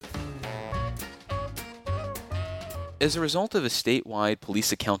As a result of a statewide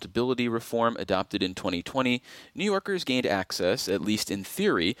police accountability reform adopted in 2020, New Yorkers gained access, at least in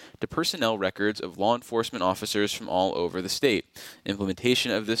theory, to personnel records of law enforcement officers from all over the state.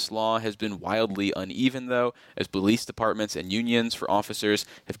 Implementation of this law has been wildly uneven, though, as police departments and unions for officers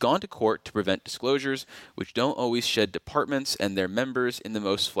have gone to court to prevent disclosures, which don't always shed departments and their members in the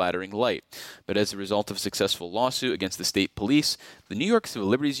most flattering light. But as a result of a successful lawsuit against the state police, the New York Civil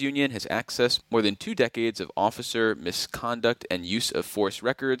Liberties Union has accessed more than 2 decades of officer misconduct and use of force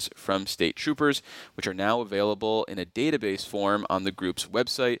records from state troopers, which are now available in a database form on the group's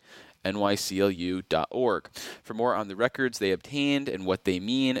website, NYCLU.org. For more on the records they obtained and what they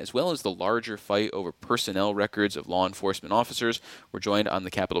mean, as well as the larger fight over personnel records of law enforcement officers, we're joined on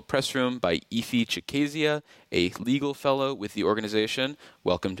the Capitol Press Room by Ify Chikezie, a legal fellow with the organization.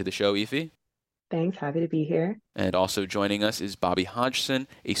 Welcome to the show, Ify. Thanks. Happy to be here. And also joining us is Bobby Hodgson,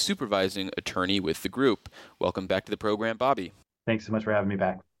 a supervising attorney with the group. Welcome back to the program, Bobby. Thanks so much for having me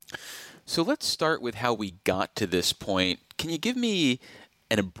back. So let's start with how we got to this point. Can you give me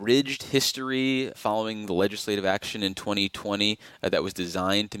an abridged history following the legislative action in 2020 that was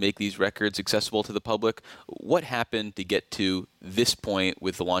designed to make these records accessible to the public? What happened to get to this point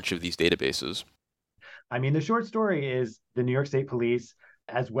with the launch of these databases? I mean, the short story is the New York State Police,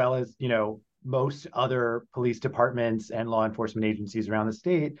 as well as, most other police departments and law enforcement agencies around the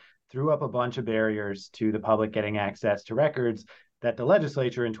state, threw up a bunch of barriers to the public getting access to records that the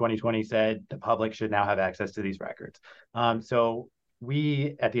legislature in 2020 said the public should now have access to these records. So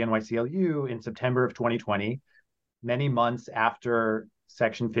we at the NYCLU in September of 2020, many months after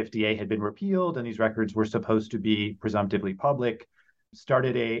Section 50A had been repealed and these records were supposed to be presumptively public,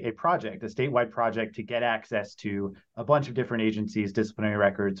 started a project, a statewide project to get access to a bunch of different agencies' disciplinary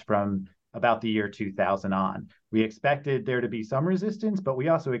records from about the year 2000 on. We expected there to be some resistance, but we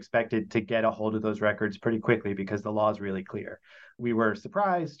also expected to get a hold of those records pretty quickly because the law is really clear. We were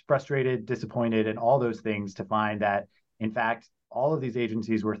surprised, frustrated, disappointed, and all those things to find that, in fact, all of these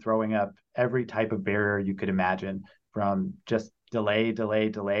agencies were throwing up every type of barrier you could imagine, from just delays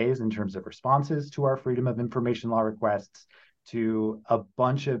in terms of responses to our Freedom of Information Law requests to a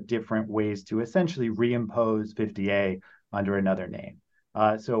bunch of different ways to essentially reimpose 50A under another name.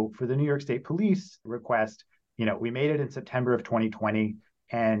 So for the New York State Police request, we made it in September of 2020,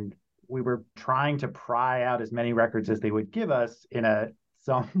 and we were trying to pry out as many records as they would give us in a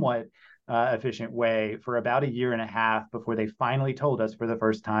somewhat efficient way for about a year and a half before they finally told us for the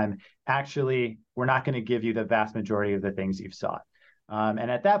first time, actually, we're not going to give you the vast majority of the things you've sought. And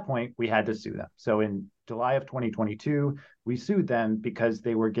at that point, we had to sue them. So in July of 2022, we sued them because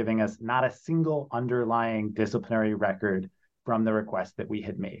they were giving us not a single underlying disciplinary record from the request that we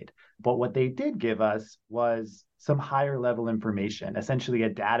had made. But what they did give us was some higher level information, essentially a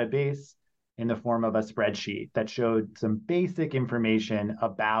database in the form of a spreadsheet that showed some basic information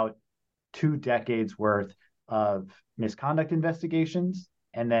about 2 decades worth of misconduct investigations.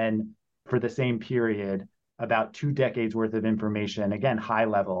 And then for the same period, about 2 decades worth of information, again, high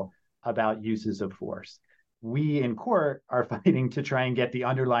level, about uses of force. We in court are fighting to try and get the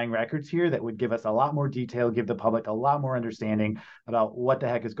underlying records here that would give us a lot more detail, give the public a lot more understanding about what the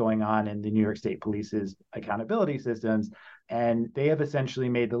heck is going on in the New York State Police's accountability systems. And they have essentially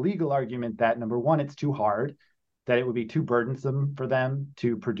made the legal argument that, number one, it's too hard, that it would be too burdensome for them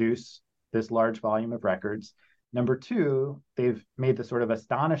to produce this large volume of records. Number two, they've made the sort of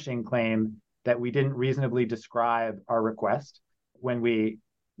astonishing claim that we didn't reasonably describe our request when we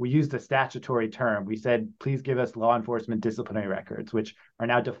used a statutory term. We said, please give us law enforcement disciplinary records, which are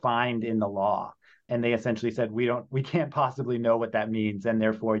now defined in the law. And they essentially said, we can't possibly know what that means, and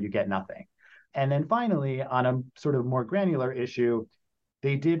therefore you get nothing. And then finally, on a sort of more granular issue,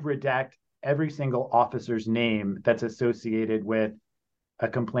 they did redact every single officer's name that's associated with a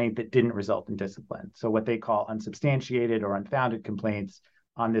complaint that didn't result in discipline. So what they call unsubstantiated or unfounded complaints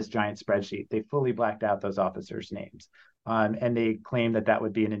on this giant spreadsheet. They fully blacked out those officers' names. And they claim that that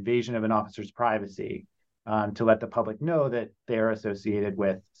would be an invasion of an officer's privacy to let the public know that they're associated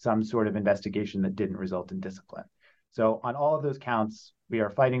with some sort of investigation that didn't result in discipline. So on all of those counts, we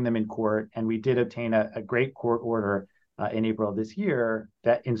are fighting them in court, and we did obtain a great court order in April of this year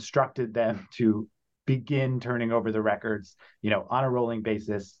that instructed them to begin turning over the records, on a rolling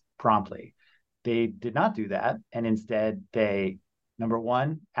basis promptly. They did not do that, and instead they, number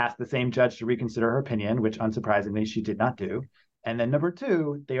one, asked the same judge to reconsider her opinion, which unsurprisingly she did not do. And then number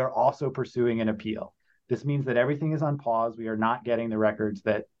two, they are also pursuing an appeal. This means that everything is on pause. We are not getting the records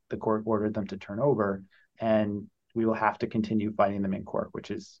that the court ordered them to turn over, and we will have to continue fighting them in court,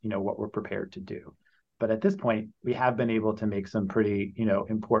 which is, what we're prepared to do. But at this point, we have been able to make some pretty,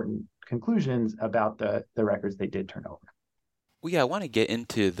 important conclusions about the records they did turn over. Well, yeah, I want to get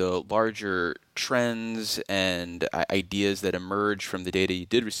into the larger trends and ideas that emerge from the data you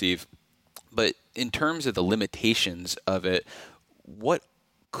did receive. But in terms of the limitations of it, what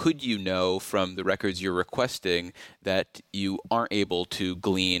could you know from the records you're requesting that you aren't able to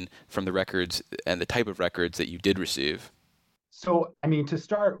glean from the records and the type of records that you did receive? So, I mean, to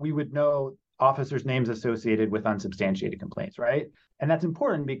start, we would know officers' names associated with unsubstantiated complaints, right? And that's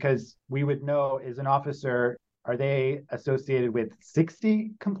important because we would know, is an officer, are they associated with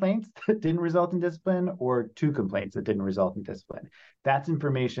 60 complaints that didn't result in discipline or 2 complaints that didn't result in discipline? That's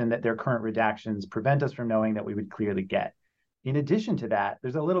information that their current redactions prevent us from knowing that we would clearly get. In addition to that,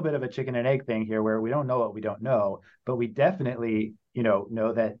 there's a little bit of a chicken and egg thing here where we don't know what we don't know, but we definitely,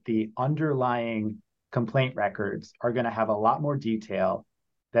 know that the underlying complaint records are going to have a lot more detail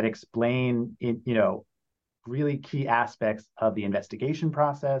that explain really key aspects of the investigation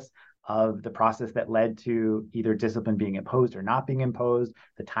process, of the process that led to either discipline being imposed or not being imposed,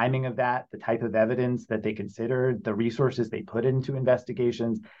 the timing of that, the type of evidence that they considered, the resources they put into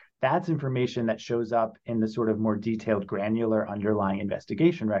investigations. That's information that shows up in the sort of more detailed, granular underlying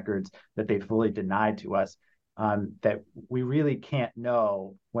investigation records that they fully denied to us, that we really can't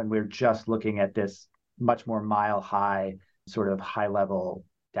know when we're just looking at this much more mile high, sort of high level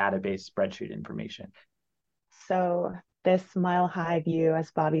database spreadsheet information. So this mile high view,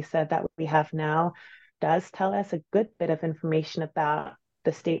 as Bobby said, that we have now does tell us a good bit of information about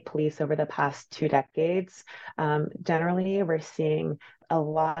the state police over the past 2 decades. Generally, we're seeing a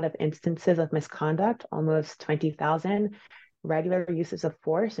lot of instances of misconduct, almost 20,000, regular uses of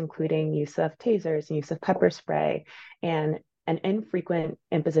force, including use of tasers and use of pepper spray, and an infrequent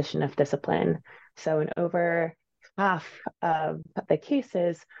imposition of discipline. So in over half of the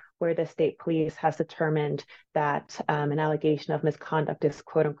cases where the state police has determined that an allegation of misconduct is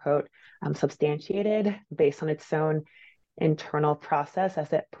quote unquote substantiated based on its own internal process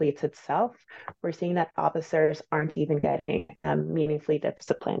as it pleads itself, we're seeing that officers aren't even getting meaningfully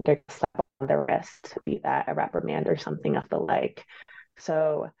disciplined. They're just slapped on the wrist, be that a reprimand or something of the like.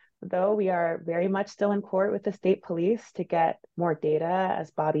 So though we are very much still in court with the state police to get more data, as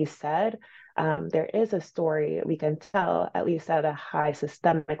Bobby said, there is a story we can tell, at least at a high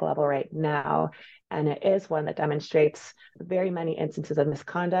systemic level right now, and it is one that demonstrates very many instances of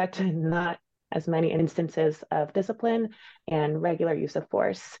misconduct, not as many instances of discipline and regular use of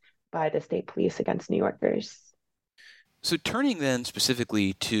force by the state police against New Yorkers. So turning then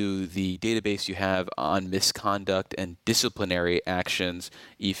specifically to the database you have on misconduct and disciplinary actions,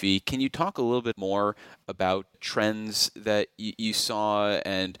 Ify, can you talk a little bit more about trends that you saw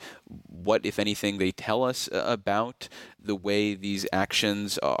and what, if anything, they tell us about the way these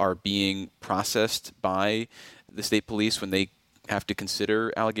actions are being processed by the state police when they have to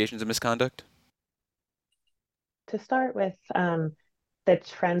consider allegations of misconduct? To start with the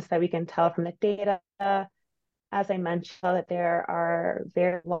trends that we can tell from the data, as I mentioned, that there are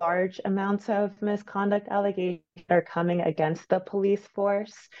very large amounts of misconduct allegations that are coming against the police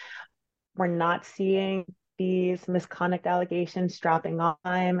force. We're not seeing these misconduct allegations dropping off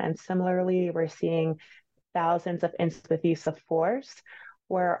time, and similarly, we're seeing thousands of instances with use of force.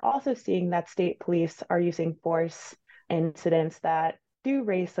 We're also seeing that state police are using force incidents that do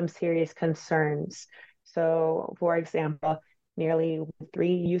raise some serious concerns. So, for example, nearly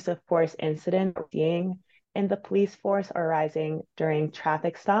 3 use of force incidents we're seeing in the police force are arising during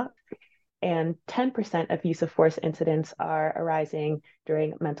traffic stops, and 10% of use of force incidents are arising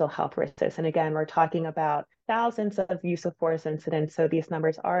during mental health risks. And again, we're talking about thousands of use of force incidents, so these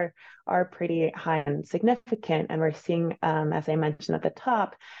numbers are pretty high and significant. And we're seeing, as I mentioned at the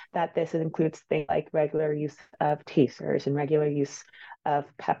top, that this includes things like regular use of tasers and regular use of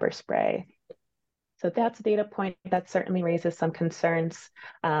pepper spray. So that's a data point that certainly raises some concerns.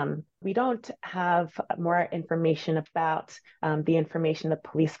 We don't have more information about the information the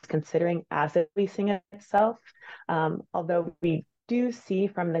police is considering as it's policing itself, although we do see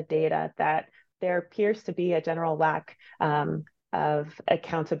from the data that there appears to be a general lack of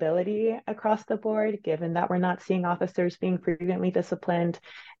accountability across the board, given that we're not seeing officers being frequently disciplined.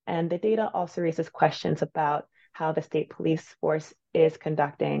 And the data also raises questions about how the state police force is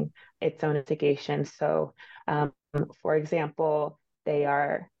conducting its own investigation. So, for example, they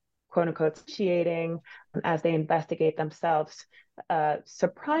are quote unquote initiating as they investigate themselves a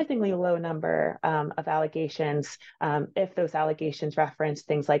surprisingly low number of allegations, if those allegations reference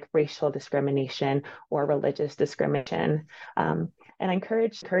things like racial discrimination or religious discrimination. And I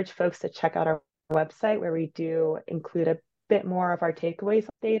encourage folks to check out our website where we do include a bit more of our takeaways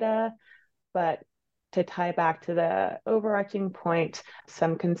data. But to tie back to the overarching point,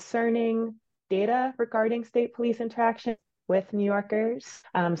 some concerning data regarding state police interaction with New Yorkers,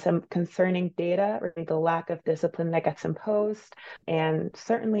 some concerning data regarding the lack of discipline that gets imposed, and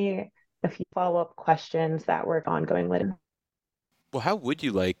certainly a few follow-up questions that were ongoing with. Well, how would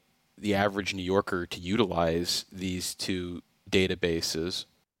you like the average New Yorker to utilize these two databases?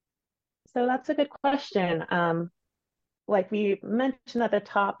 So that's a good question. Like we mentioned at the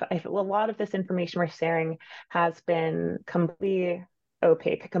top, a lot of this information we're sharing has been completely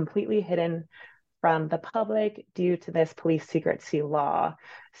opaque, completely hidden from the public due to this police secrecy law.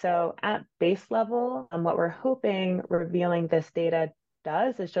 So at base level, what we're hoping revealing this data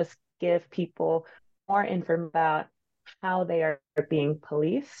does is just give people more information about how they are being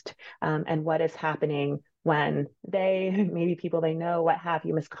policed, and what is happening when maybe people they know, what have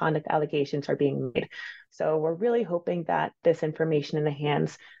you, misconduct allegations are being made. So we're really hoping that this information in the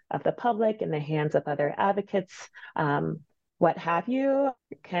hands of the public, in the hands of other advocates, what have you,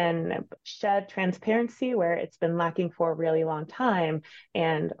 can shed transparency where it's been lacking for a really long time.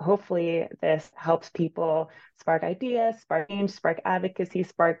 And hopefully this helps people spark ideas, spark change, spark advocacy,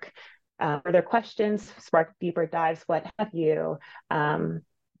 spark further questions, spark deeper dives, what have you,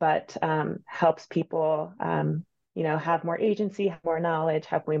 but helps people have more agency, have more knowledge,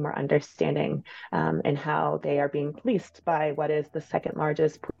 have way more understanding in how they are being policed by what is the second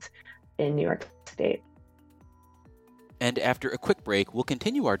largest police in New York State. And after a quick break, we'll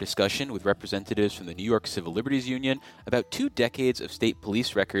continue our discussion with representatives from the New York Civil Liberties Union about 2 decades of state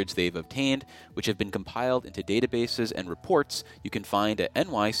police records they've obtained, which have been compiled into databases and reports you can find at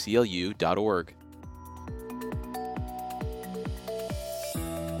NYCLU.org.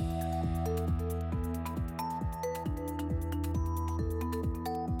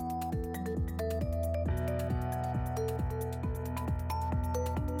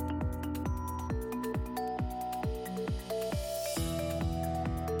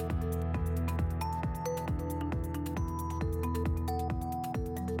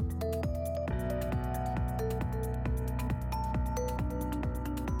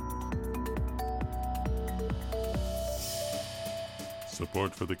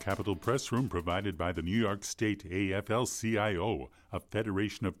 Support for the Capitol Press Room provided by the New York State AFL-CIO, a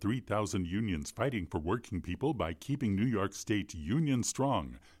federation of 3,000 unions fighting for working people by keeping New York State union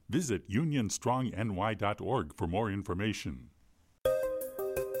strong. Visit unionstrongny.org for more information.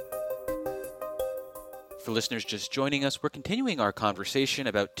 For listeners just joining us, we're continuing our conversation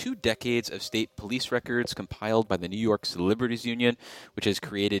about 2 decades of state police records compiled by the New York Civil Liberties Union, which has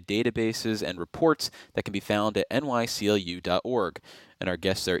created databases and reports that can be found at nyclu.org. And our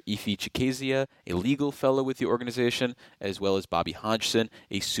guests are Ify Chikezie, a legal fellow with the organization, as well as Bobby Hodgson,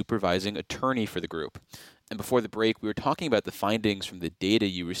 a supervising attorney for the group. And before the break, we were talking about the findings from the data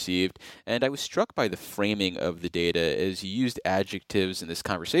you received, and I was struck by the framing of the data as you used adjectives in this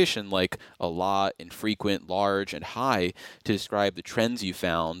conversation like a lot, infrequent, large, and high to describe the trends you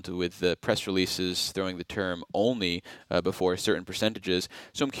found, with the press releases throwing the term only before certain percentages.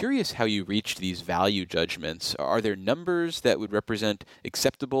 So I'm curious how you reached these value judgments. Are there numbers that would represent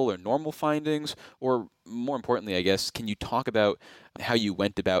acceptable or normal findings? Or more importantly, I guess, can you talk about how you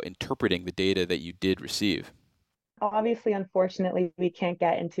went about interpreting the data that you did receive? Obviously, unfortunately, we can't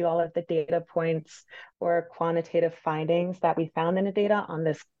get into all of the data points or quantitative findings that we found in the data on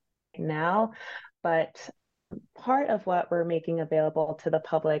this now, but part of what we're making available to the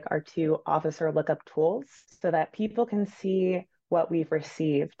public are 2 officer lookup tools so that people can see what we've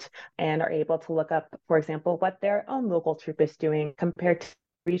received and are able to look up, for example, what their own local troop is doing compared to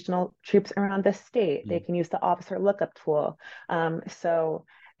regional troops around the state. They can use the officer lookup tool. So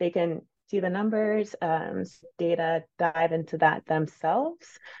they can see the numbers, data, dive into that themselves.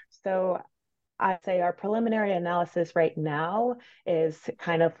 So I'd say our preliminary analysis right now is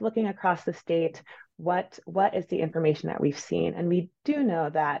kind of looking across the state, what is the information that we've seen? And we do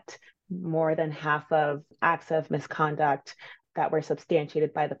know that more than half of acts of misconduct that were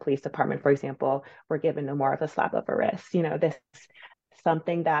substantiated by the police department, for example, were given no more of a slap of a wrist. This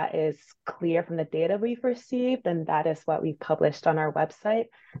something that is clear from the data we've received, and that is what we've published on our website.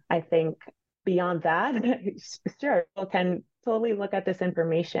 I think beyond that, sure, people can totally look at this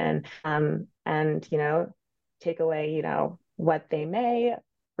information and, take away, what they may,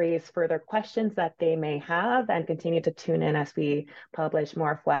 raise further questions that they may have, and continue to tune in as we publish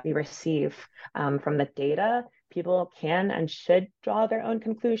more of what we receive from the data. People can and should draw their own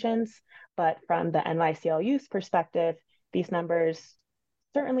conclusions, but from the NYCLU's perspective, these numbers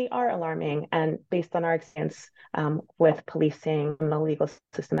certainly are alarming, and based on our experience with policing and the legal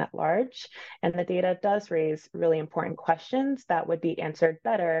system at large. And the data does raise really important questions that would be answered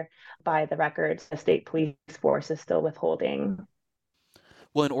better by the records the state police force is still withholding.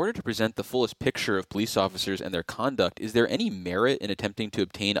 Well, in order to present the fullest picture of police officers and their conduct, is there any merit in attempting to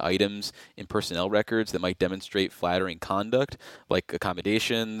obtain items in personnel records that might demonstrate flattering conduct, like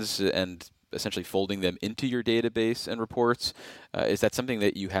accommodations, and essentially folding them into your database and reports? Is that something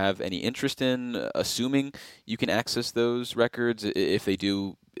that you have any interest in, assuming you can access those records if they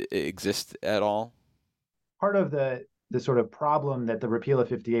do exist at all? Part of the sort of problem that the repeal of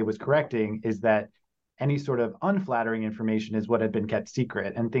 50A was correcting is that any sort of unflattering information is what had been kept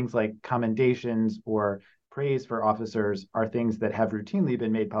secret. And things like commendations or praise for officers are things that have routinely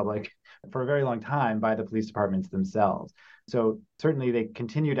been made public for a very long time by the police departments themselves. So certainly they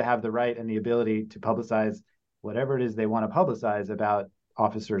continue to have the right and the ability to publicize whatever it is they want to publicize about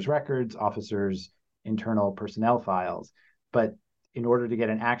officers' records, officers' internal personnel files. But in order to get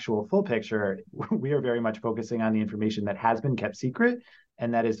an actual full picture, we are very much focusing on the information that has been kept secret,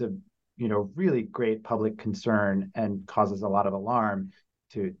 and that is a really great public concern and causes a lot of alarm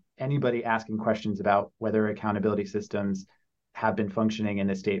to anybody asking questions about whether accountability systems have been functioning in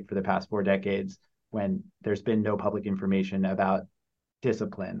the state for the past 4 decades when there's been no public information about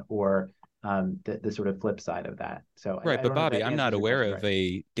discipline or the sort of flip side of that. So right, I but don't know if Bobby, that I'm answers not your aware question of right.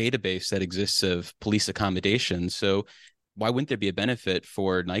 a database that exists of police accommodations. So why wouldn't there be a benefit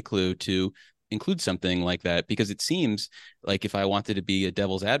for NYCLU to include something like that? Because it seems like, if I wanted to be a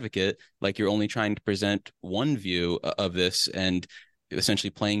devil's advocate, like you're only trying to present one view of this and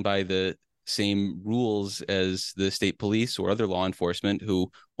essentially playing by the same rules as the state police or other law enforcement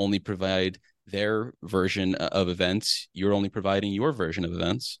who only provide their version of events. You're only providing your version of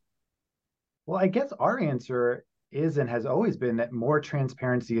events. Well, I guess our answer is and has always been that more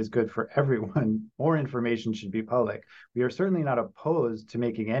transparency is good for everyone. More information should be public. We are certainly not opposed to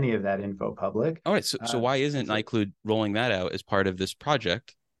making any of that info public. All right. So why isn't NYCLU rolling that out as part of this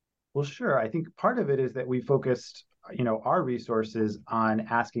project? Well, sure. I think part of it is that we focused, our resources on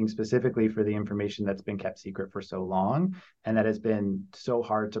asking specifically for the information that's been kept secret for so long, and that has been so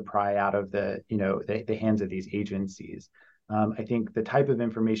hard to pry out of the hands of these agencies. I think the type of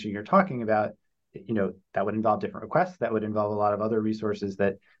information you're talking about, that would involve different requests. That would involve a lot of other resources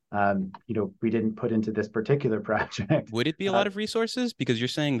that, we didn't put into this particular project. Would it be a lot of resources? Because you're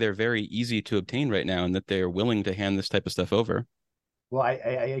saying they're very easy to obtain right now and that they're willing to hand this type of stuff over. Well,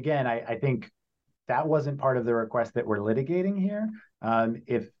 I think that wasn't part of the request that we're litigating here.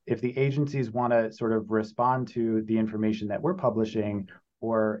 If the agencies want to sort of respond to the information that we're publishing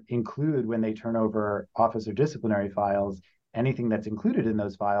or include, when they turn over officer disciplinary files, anything that's included in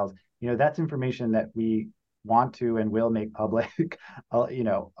those files, that's information that we want to and will make public,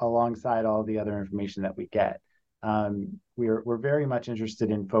 alongside all the other information that we get. We're very much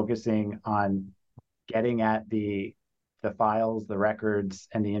interested in focusing on getting at the files, the records,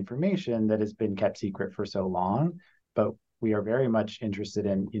 and the information that has been kept secret for so long. But we are very much interested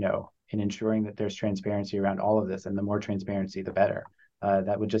in ensuring that there's transparency around all of this, and the more transparency, the better.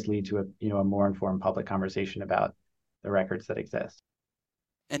 That would just lead to a more informed public conversation about the records that exist.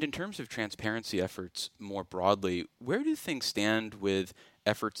 And in terms of transparency efforts more broadly, where do things stand with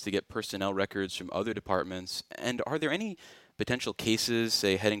efforts to get personnel records from other departments? And are there any potential cases,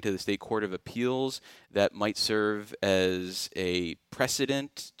 say, heading to the State Court of Appeals, that might serve as a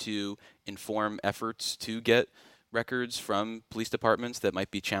precedent to inform efforts to get records from police departments that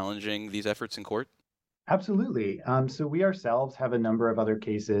might be challenging these efforts in court? Absolutely. So we ourselves have a number of other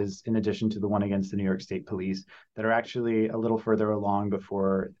cases, in addition to the one against the New York State Police, that are actually a little further along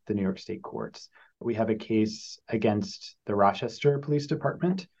before the New York State courts. We have a case against the Rochester Police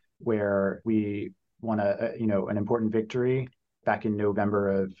Department where we won an important victory back in November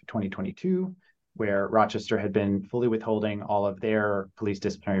of 2022, where Rochester had been fully withholding all of their police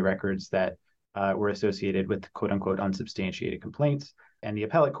disciplinary records that were associated with quote unquote unsubstantiated complaints. And the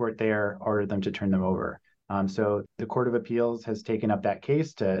appellate court there ordered them to turn them over. So the Court of Appeals has taken up that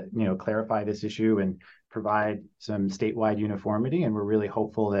case to, clarify this issue and provide some statewide uniformity. And we're really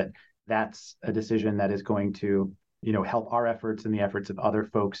hopeful that that's a decision that is going to, help our efforts and the efforts of other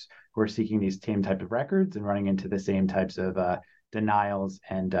folks who are seeking these same type of records and running into the same types of denials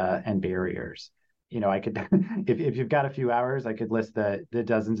and barriers. I could, if you've got a few hours, I could list the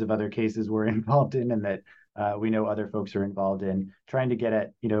dozens of other cases we're involved in and that we know other folks are involved in, trying to get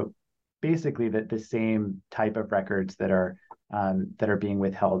at, basically the same type of records that are being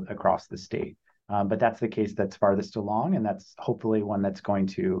withheld across the state. But that's the case that's farthest along, and that's hopefully one that's going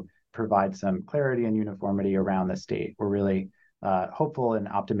to provide some clarity and uniformity around the state. We're really hopeful and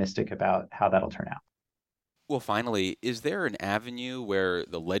optimistic about how that'll turn out. Well, finally, is there an avenue where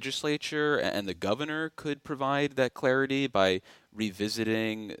the legislature and the governor could provide that clarity by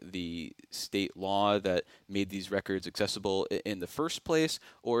revisiting the state law that made these records accessible in the first place?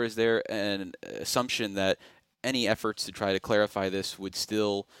 Or is there an assumption that any efforts to try to clarify this would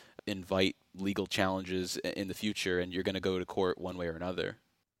still invite legal challenges in the future and you're going to go to court one way or another?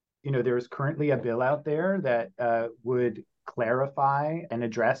 There is currently a bill out there that would clarify and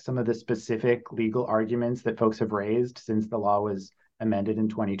address some of the specific legal arguments that folks have raised since the law was amended in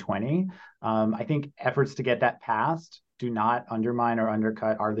 2020. I think efforts to get that passed do not undermine or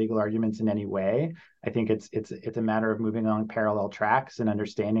undercut our legal arguments in any way. I think it's a matter of moving on parallel tracks and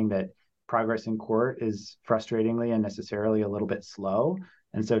understanding that progress in court is frustratingly and necessarily a little bit slow.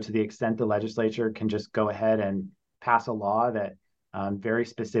 And so to the extent the legislature can just go ahead and pass a law that very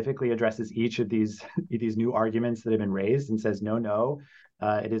specifically addresses each of these new arguments that have been raised and says, no,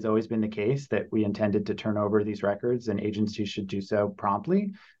 it has always been the case that we intended to turn over these records and agencies should do so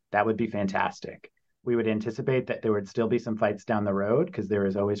promptly, that would be fantastic. We would anticipate that there would still be some fights down the road because there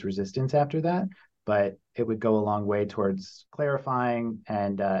is always resistance after that, but it would go a long way towards clarifying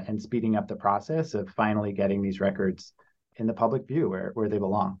and speeding up the process of finally getting these records in the public view where they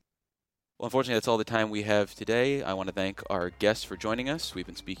belong. Well, unfortunately, that's all the time we have today. I want to thank our guests for joining us. We've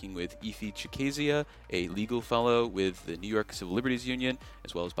been speaking with Ify Chikezie, a legal fellow with the New York Civil Liberties Union,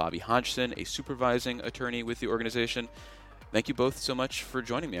 as well as Bobby Hodgson, a supervising attorney with the organization. Thank you both so much for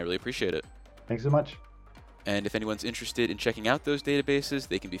joining me. I really appreciate it. Thanks so much. And if anyone's interested in checking out those databases,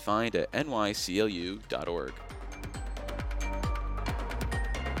 they can be found at NYCLU.org.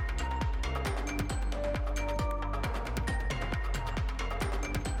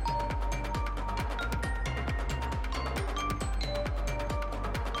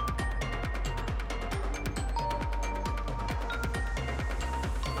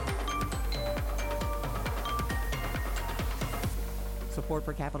 Support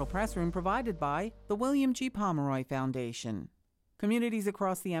for Capitol Press Room provided by the William G. Pomeroy Foundation. Communities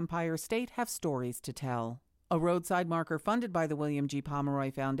across the Empire State have stories to tell. A roadside marker funded by the William G.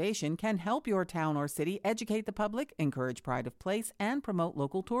 Pomeroy Foundation can help your town or city educate the public, encourage pride of place, and promote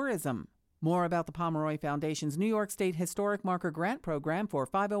local tourism. More about the Pomeroy Foundation's New York State Historic Marker Grant Program for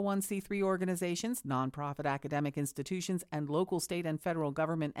 501c3 organizations, nonprofit academic institutions, and local, state, and federal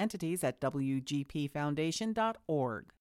government entities at wgpfoundation.org.